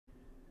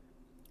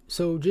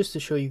So just to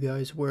show you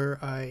guys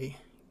where I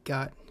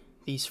got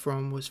these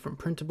from was from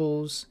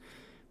Printables.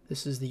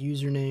 This is the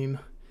username.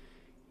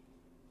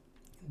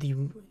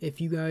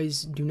 If you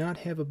guys do not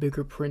have a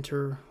bigger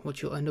printer,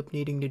 what you'll end up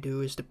needing to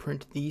do is to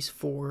print these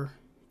four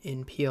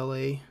in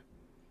PLA,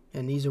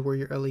 and these are where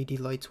your LED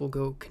lights will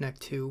go connect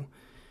to,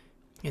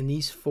 and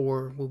these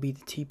four will be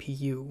the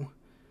TPU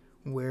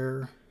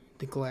where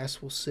the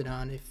glass will sit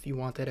on if you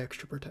want that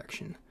extra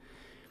protection.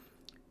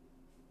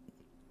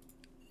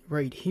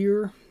 Right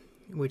here,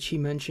 which he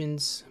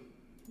mentions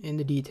in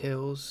the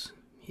details,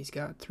 he's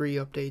got 3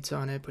 updates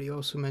on it, but he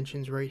also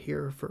mentions right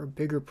here for a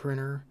bigger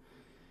printer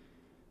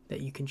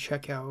that you can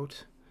check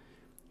out,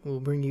 will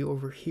bring you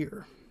over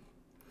here.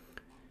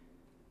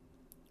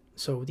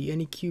 So the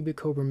Anycubic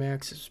Cobra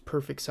Max is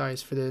perfect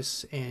size for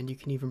this, and you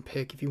can even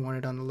pick if you want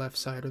it on the left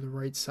side or the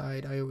right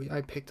side.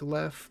 I picked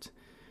left,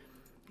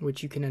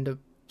 which you can end up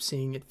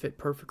seeing it fit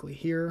perfectly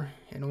here,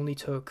 and only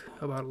took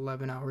about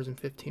 11 hours and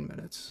 15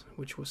 minutes,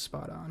 which was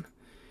spot on.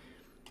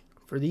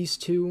 For these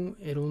two,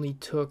 they only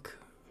took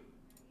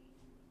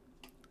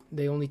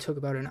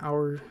about an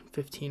hour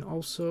 15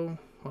 also,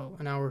 well,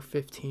 an hour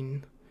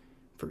 15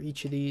 for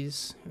each of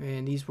these,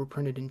 and these were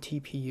printed in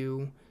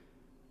TPU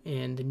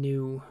and the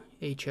new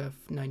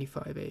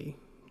HF95A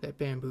that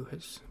Bambu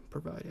has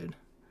provided.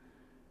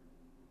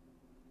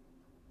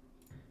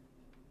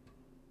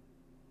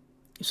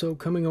 So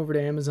coming over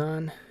to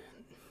Amazon,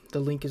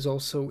 the link is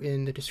also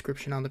in the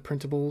description on the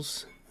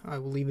printables. I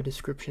will leave a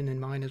description in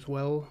mine as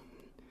well.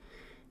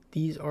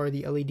 These are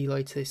the LED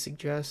lights they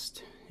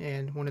suggest,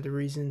 and one of the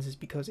reasons is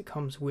because it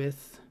comes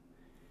with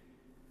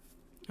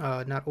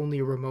not only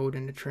a remote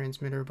and a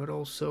transmitter, but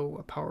also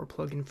a power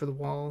plug-in for the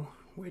wall,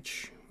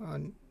 which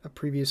a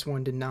previous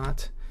one did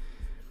not.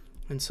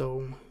 And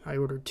so I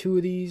ordered 2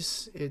 of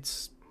these.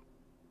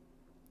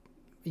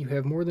 You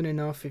have more than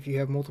enough if you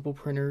have multiple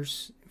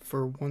printers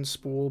for one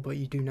spool, but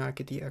you do not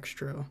get the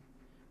extra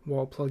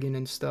wall plug-in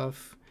and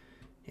stuff,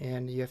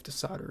 and you have to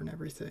solder and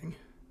everything.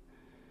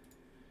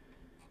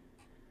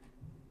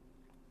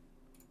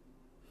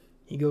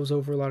 He goes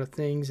over a lot of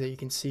things that you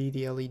can see.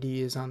 The LED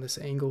is on this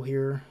angle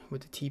here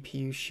with the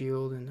TPU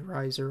shield and the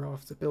riser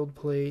off the build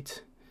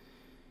plate.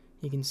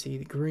 You can see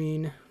the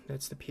green,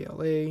 that's the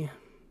PLA.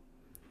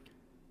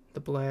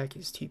 The black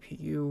is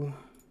TPU.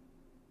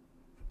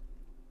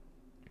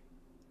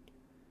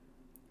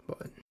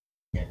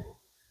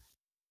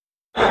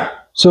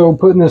 So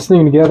putting this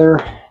thing together,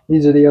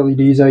 these are the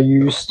LEDs I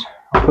used.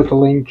 I'll put the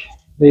link.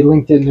 They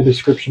linked it in the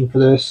description for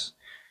this.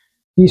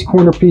 These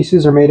corner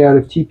pieces are made out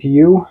of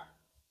TPU.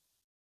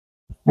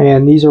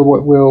 And these are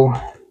what will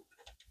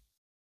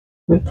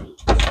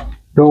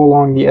go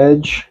along the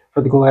edge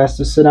for the glass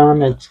to sit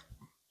on. It's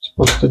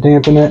supposed to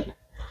dampen it.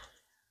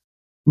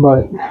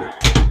 But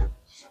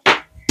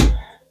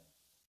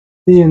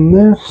being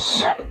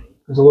this,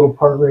 there's a little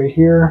part right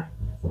here.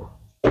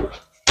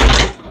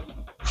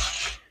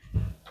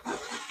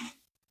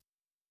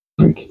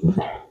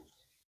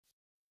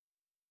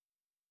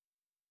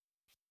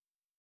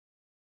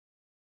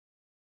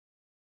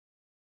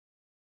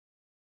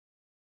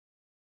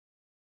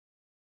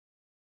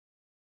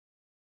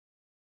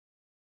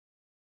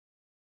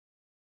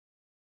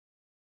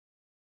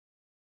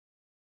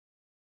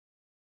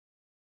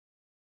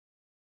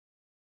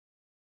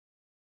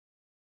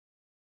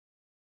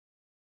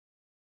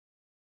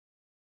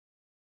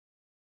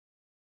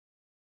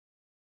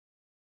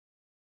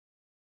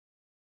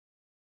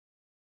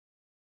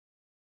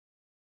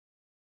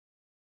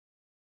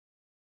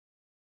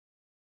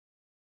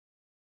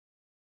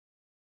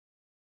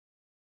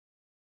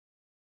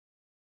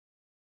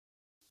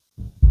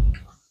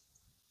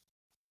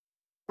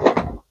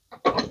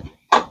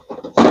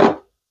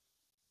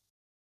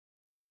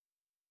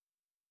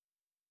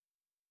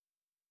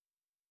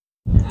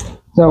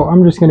 So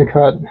I'm just going to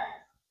cut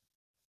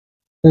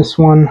this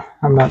one.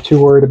 I'm not too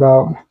worried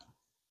about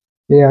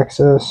the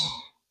access.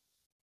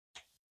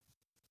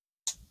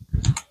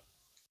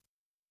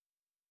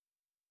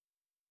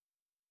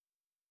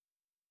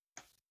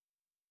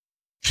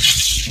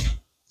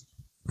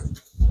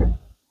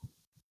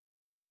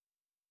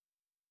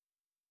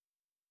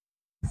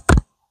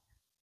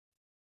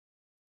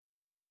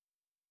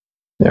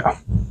 Yeah,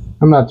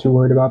 I'm not too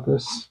worried about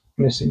this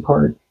missing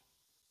part.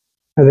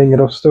 I think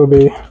it'll still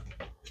be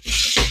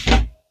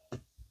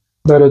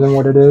better than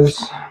what it is.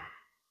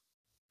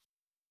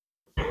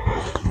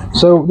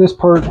 So this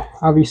part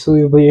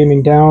obviously will be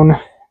aiming down.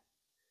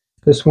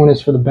 This one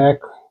is for the back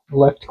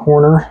left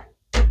corner.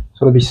 So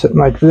it'll be sitting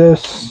like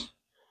this.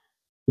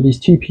 These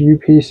TPU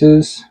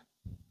pieces,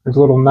 there's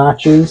little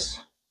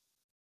notches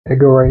that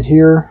go right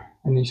here,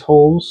 and these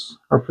holes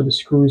are for the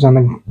screws on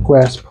the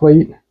glass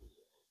plate.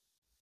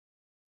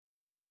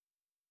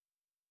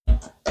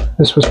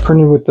 This was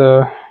printed with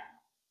the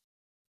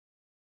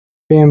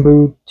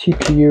Bambu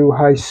TPU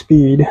high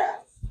speed,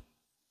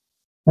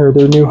 or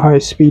their new high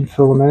speed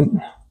filament.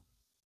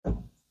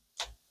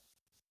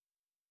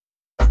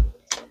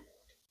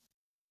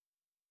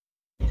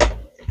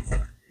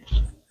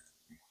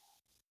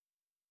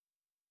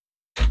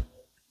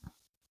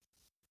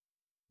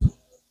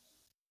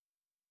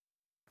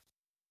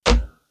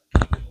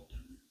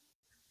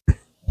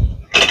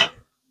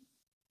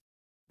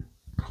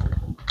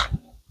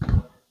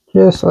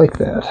 Just like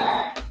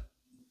that.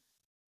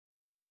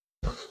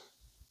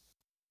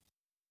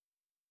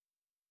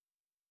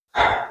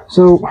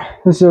 So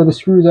these are the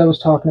screws I was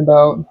talking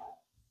about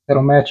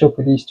that'll match up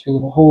with these two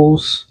little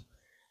holes.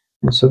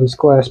 And so this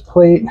glass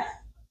plate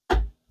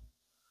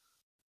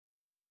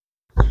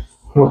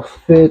will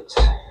fit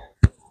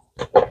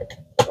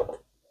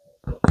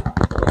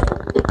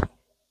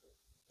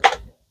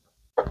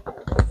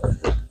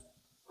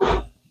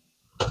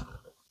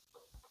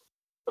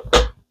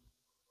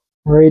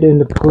right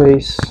into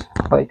place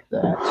like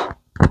that.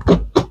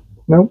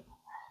 Nope,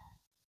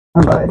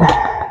 I lied.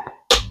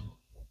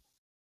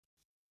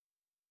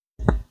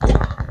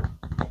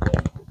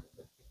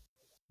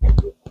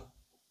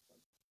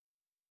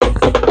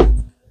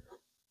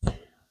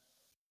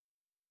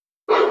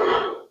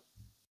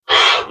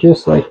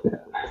 Just like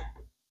that.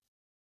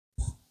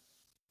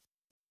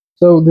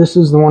 So this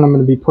is the one I'm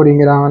going to be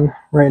putting it on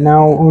right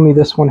now. Only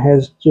this one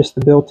has just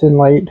the built-in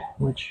light,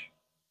 which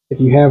if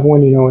you have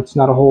one, you know it's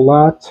not a whole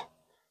lot.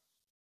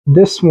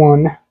 This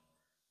one,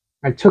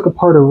 I took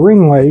apart a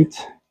ring light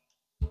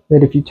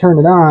that if you turn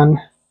it on,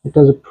 it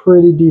does a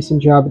pretty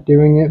decent job at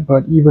doing it,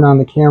 but even on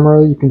the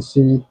camera, you can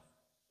see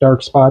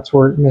dark spots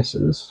where it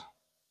misses.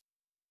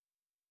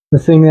 The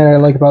thing that I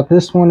like about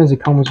this one is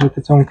it comes with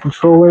its own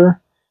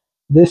controller.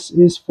 This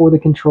is for the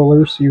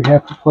controller, so you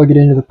have to plug it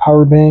into the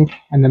power bank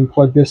and then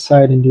plug this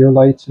side into your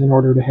lights in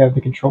order to have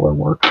the controller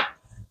work.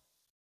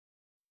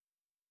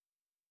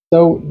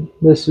 So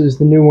this is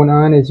the new one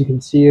on. As you can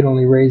see, it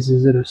only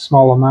raises it a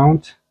small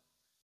amount.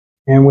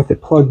 And with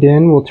it plugged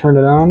in, we'll turn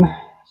it on.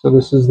 So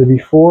this is the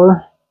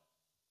before,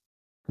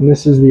 and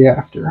this is the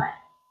after.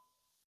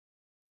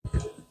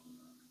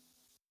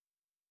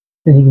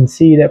 And you can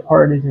see that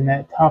part is in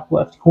that top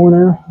left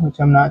corner, which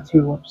I'm not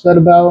too upset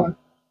about.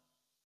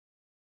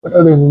 But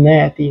other than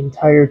that, the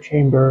entire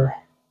chamber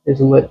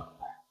is lit up.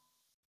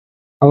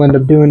 I'll end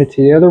up doing it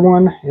to the other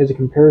one as a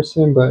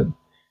comparison, but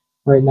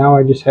right now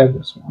I just have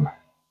this one.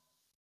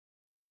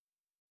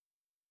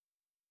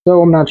 So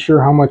I'm not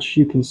sure how much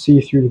you can see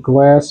through the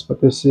glass,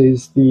 but this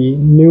is the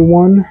new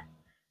one.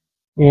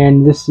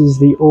 And this is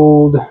the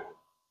old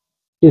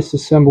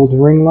disassembled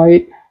ring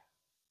light.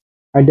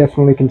 I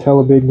definitely can tell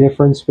a big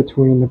difference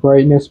between the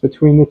brightness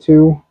between the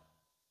two.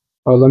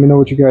 Let me know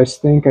what you guys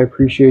think. I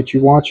appreciate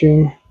you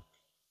watching.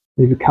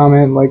 Leave a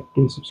comment, like,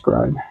 and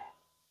subscribe.